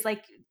idea is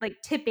like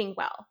tipping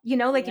well.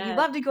 Like if you Yes.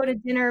 love to go to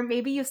dinner,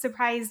 maybe you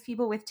surprise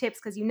people with tips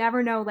because you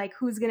never know like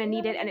who's going to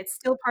need it and Yes. it's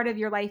still part of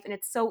your life and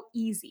it's so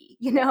easy,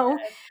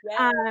 Yes.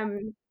 Yes.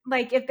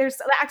 like if there's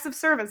acts of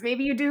service,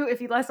 maybe you do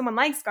if you let someone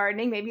likes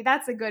gardening, maybe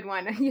that's a good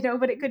one,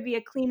 but it could be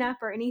a cleanup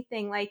or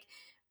anything like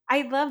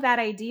I love that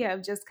idea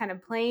of just kind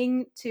of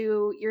playing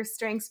to your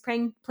strengths,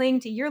 playing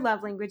to your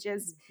love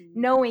languages, Mhm.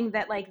 knowing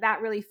that like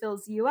that really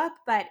fills you up,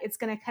 but it's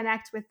going to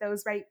connect with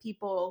those right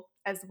people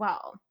as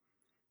well.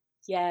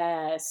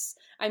 Yes.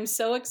 I'm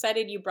so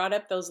excited you brought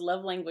up those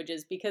love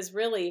languages, because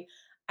really,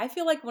 I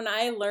feel like when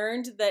I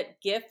learned that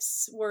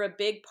gifts were a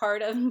big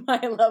part of my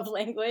love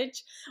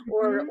language,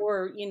 or Mhm.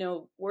 or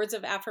words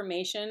of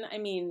affirmation, I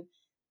mean,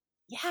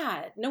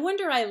 yeah, no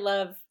wonder I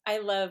love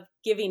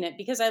giving it,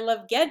 because I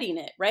love getting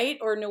it, right?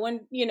 Or no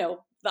one,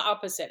 the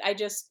opposite. I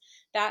just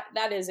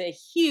that is a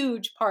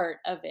huge part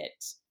of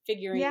it,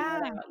 figuring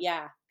that Yeah. out.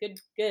 Yeah. Good,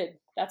 good.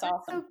 That's That's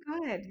so awesome.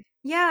 good.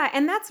 Yeah,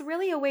 and that's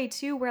really a way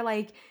too where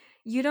like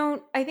you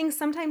don't I think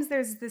sometimes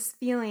there's this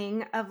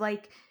feeling of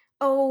like,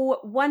 oh,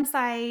 once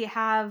I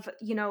have,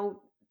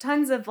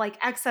 tons of like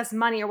excess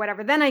money or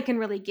whatever, then I can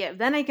really give,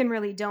 then I can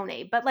really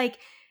donate. But like,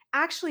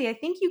 actually, I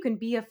think you can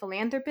be a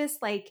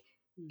philanthropist like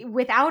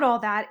without all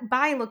that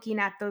by looking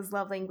at those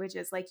love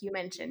languages, like you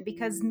mentioned,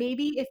 because Mhm.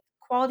 maybe if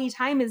quality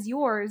time is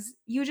yours,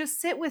 you just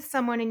sit with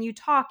someone and you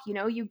talk,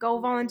 you go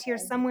volunteer Yeah.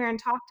 somewhere and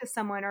talk to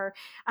someone. Or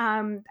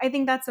I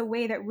think that's a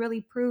way that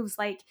really proves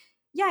like,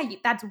 yeah,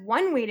 that's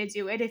one way to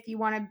do it if you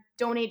want to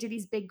donate to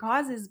these big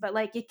causes, but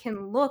like it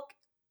can look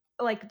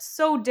like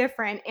so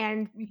different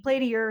and you play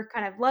to your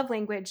kind of love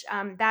language.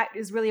 That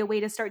is really a way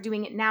to start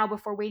doing it now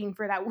before waiting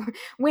for that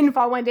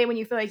windfall one day when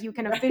you feel like you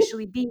can Right.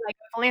 officially be like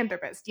a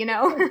philanthropist, you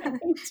know?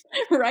 Right.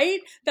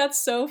 Right?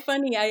 That's so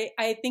funny.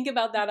 I think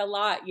about that a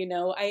lot,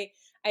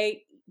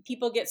 I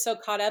people get so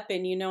caught up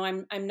in,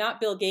 I'm not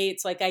Bill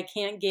Gates, like I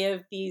can't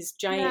give these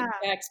giant Yeah.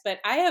 checks, but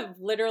I have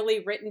literally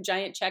written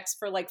giant checks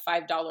for like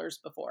 $5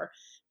 before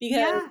because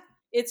Yeah.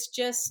 it's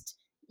just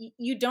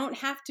you don't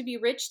have to be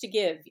rich to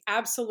give.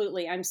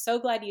 Absolutely. I'm so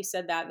glad you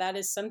said that. That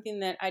is something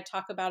that I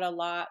talk about a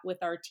lot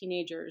with our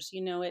teenagers.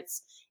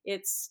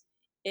 It's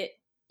it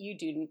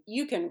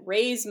you can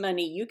raise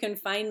money, you can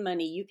find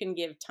money, you can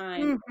give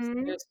time.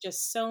 Hmm. There's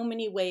just so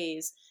many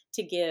ways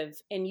to give,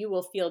 and you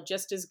will feel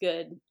just as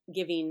good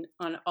giving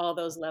on all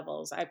those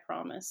levels, I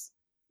promise.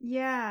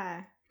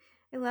 Yeah.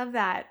 I love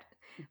that.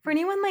 For Mhm.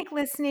 anyone like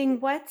listening,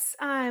 what's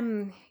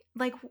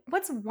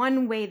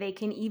one way they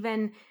can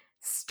even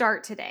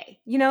start today?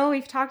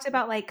 We've talked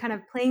about like kind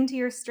of playing to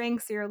your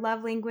strengths, your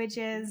love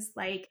languages,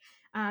 like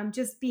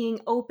just being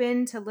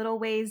open to little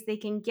ways they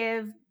can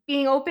give,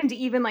 being open to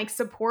even like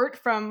support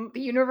from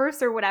the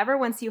universe or whatever.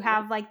 Once you Right,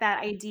 have like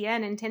that idea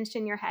and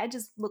intention in your head,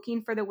 just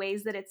looking for the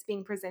ways that it's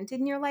being presented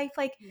in your life.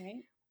 Like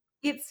right.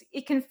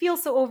 it can feel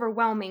so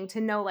overwhelming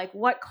to know like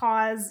what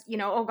cause,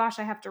 oh gosh,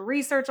 I have to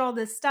research all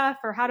this stuff,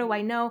 or how do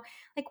I know?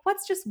 Like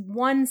what's just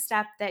one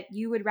step that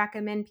you would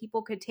recommend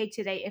people could take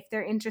today if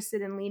they're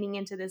interested in leaning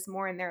into this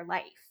more in their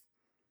life?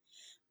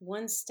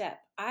 One step.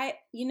 I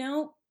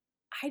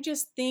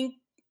just think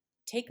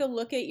take a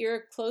look at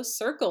your close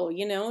circle,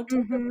 take a look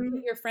at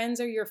Mhm. your friends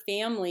or your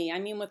family. I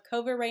mean, with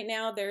COVID right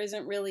now, there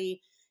isn't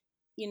really,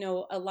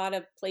 a lot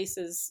of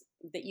places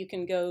that you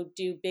can go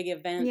do big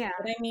events. Yeah.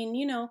 But I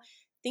mean,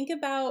 think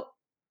about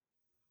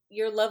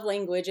your love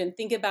language and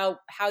think about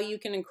how you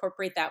can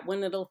incorporate that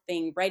one little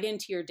thing right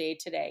into your day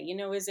today.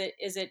 Is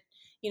it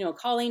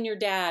calling your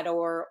dad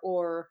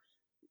or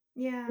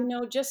Yeah.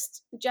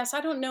 just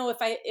I don't know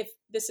if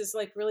this is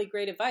like really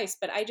great advice,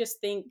 but I just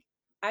think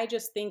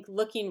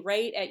looking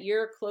right at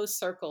your close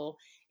circle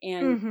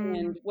and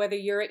Mhm. whether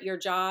you're at your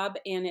job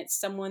and it's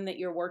someone that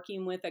you're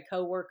working with, a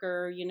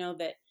coworker,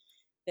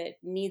 that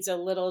needs a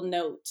little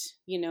note,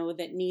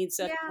 that needs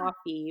a Yeah.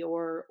 coffee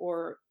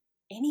or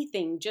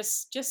anything,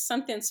 just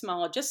something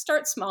small. Just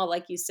start small,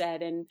 like you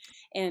said, and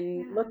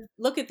look Yeah.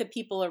 look at the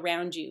people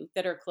around you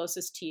that are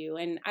closest to you.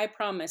 And I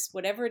promise,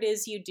 whatever it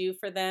is you do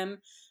for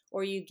them,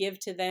 or you give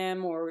to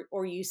them, or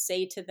you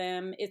say to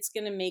them, it's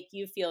going to make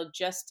you feel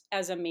just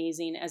as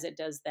amazing as it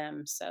does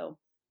them. So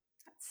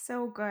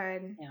So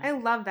good. yeah. I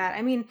love that.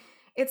 I mean,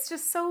 it's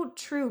just so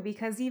true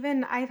because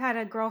even I've had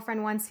a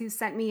girlfriend once who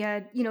sent me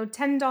a,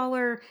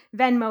 $10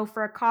 Venmo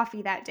for a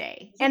coffee that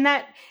day. Yeah. And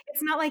that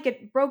it's not like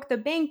it broke the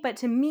bank, but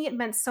to me it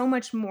meant so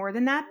much more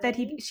than that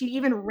Right. she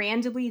even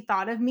randomly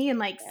thought of me and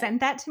like Yeah.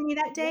 sent that to me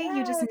that day.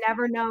 You just Yes.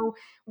 never know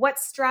what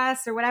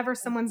stress or whatever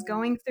someone's Mhm.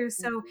 going through.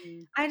 So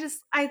Mhm.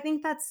 I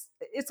think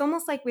it's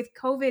almost like with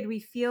COVID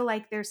we feel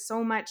like there's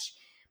so much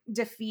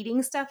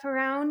defeating stuff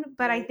around.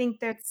 But I Right. think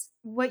that's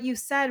what you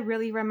said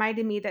really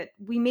reminded me that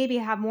we maybe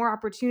have more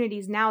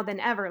opportunities now than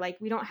ever. Like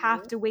we don't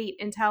have Right. to wait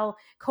until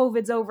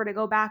COVID's over to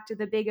go back to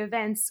the big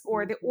events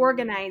or the Mhm.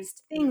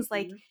 organized things.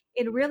 Like Mhm.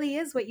 it really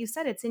is what you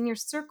said. It's in your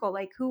circle.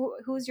 Like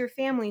who's your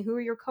family? Who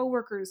are your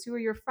coworkers? Who are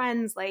your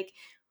friends? Like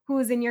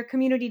who's in your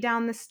community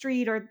down the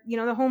street or,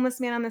 the homeless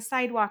man on the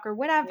sidewalk or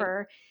Right.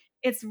 whatever.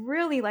 It's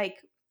really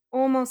like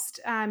almost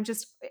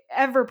just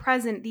ever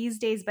present these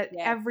days, but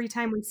Yes. every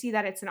time we see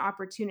that, it's an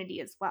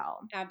opportunity as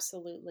well.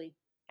 Absolutely.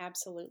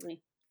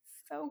 Absolutely.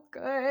 So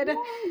good.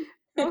 Yay.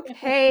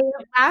 Okay,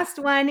 last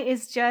one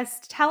is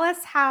just tell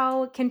us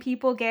how can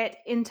people get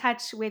in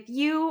touch with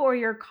you or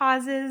your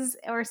causes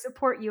or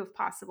support you if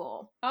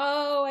possible?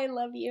 Oh, I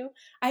love you.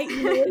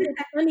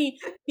 It's funny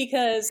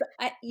because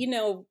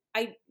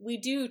we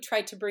do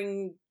try to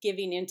bring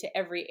giving into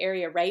every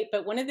area, right?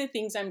 But one of the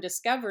things I'm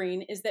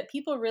discovering is that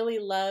people really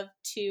love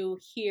to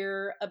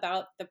hear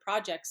about the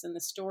projects and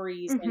the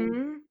stories and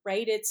Mhm.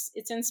 right, it's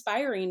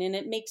inspiring and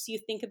it makes you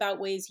think about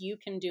ways you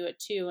can do it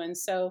too. And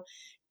so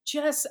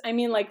just I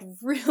mean like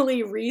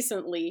really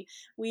recently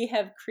we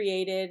have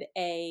created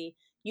a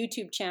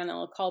YouTube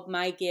channel called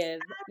My Give,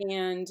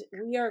 and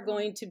we are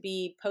going to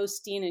be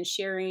posting and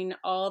sharing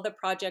all the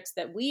projects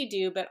that we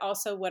do, but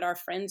also what our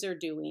friends are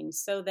doing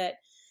so that,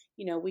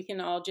 we can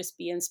all just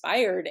be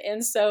inspired.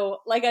 And so,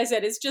 like I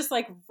said, it's just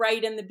like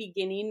right in the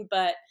beginning,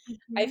 but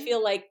I Mhm.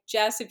 feel like,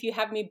 Jess, if you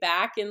have me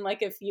back in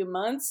like a few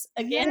months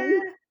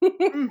again, Yeah.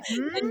 then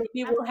Mhm.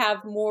 maybe we'll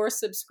have more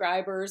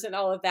subscribers and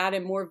all of that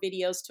and more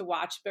videos to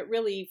watch. But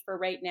really for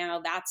right now,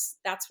 that's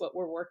what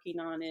we're working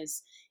on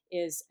is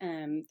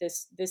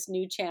this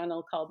new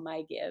channel called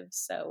My Give.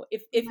 So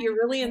if My you're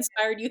really goodness.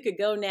 inspired, you could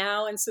go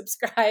now and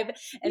subscribe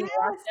and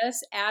watch Yes.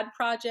 us add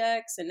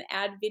projects and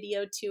add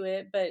video to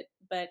it. But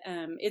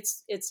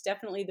it's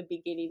definitely the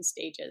beginning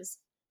stages.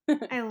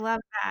 I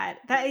love that.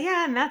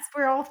 Yeah, and that's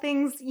where all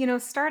things,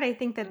 start. I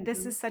think that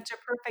this Mhm. is such a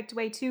perfect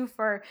way too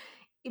for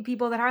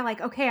people that are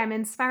like, okay, I'm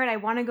inspired. I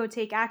want to go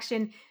take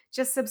action.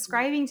 Just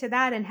subscribing to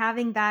that and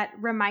having that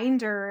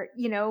reminder,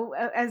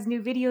 as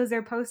new videos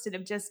are posted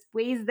of just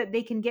ways that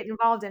they can get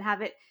involved and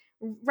have it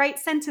right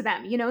sent to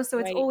them, so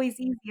it's Right. always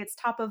easy. It's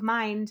top of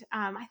mind.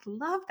 I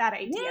love that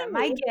idea.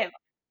 My Yay. give.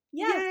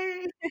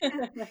 Yes. Yay.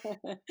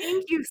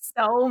 Thank you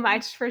so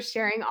much for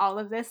sharing all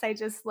of this. I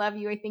just love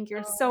you. I think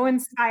you're so Oh,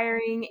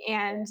 inspiring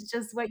and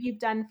just what you've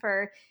done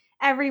for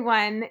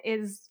everyone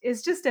is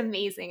just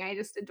amazing. I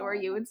just adore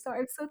you. oh, And so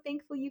I'm so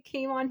thankful you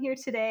came on here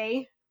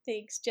today.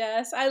 thanks,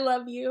 Jess. I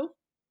love you.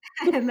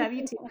 I love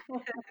you too.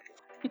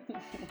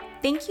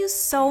 Thank you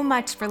so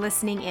much for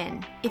listening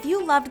in. If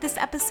you loved this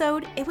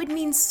episode, it would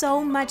mean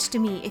so much to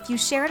me if you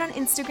share it on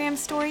Instagram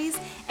stories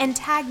and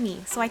tag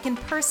me so I can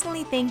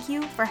personally thank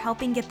you for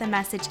helping get the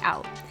message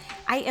out.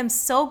 I am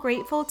so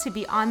grateful to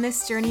be on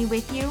this journey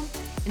with you.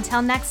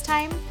 Until next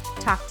time,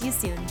 talk to you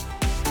soon.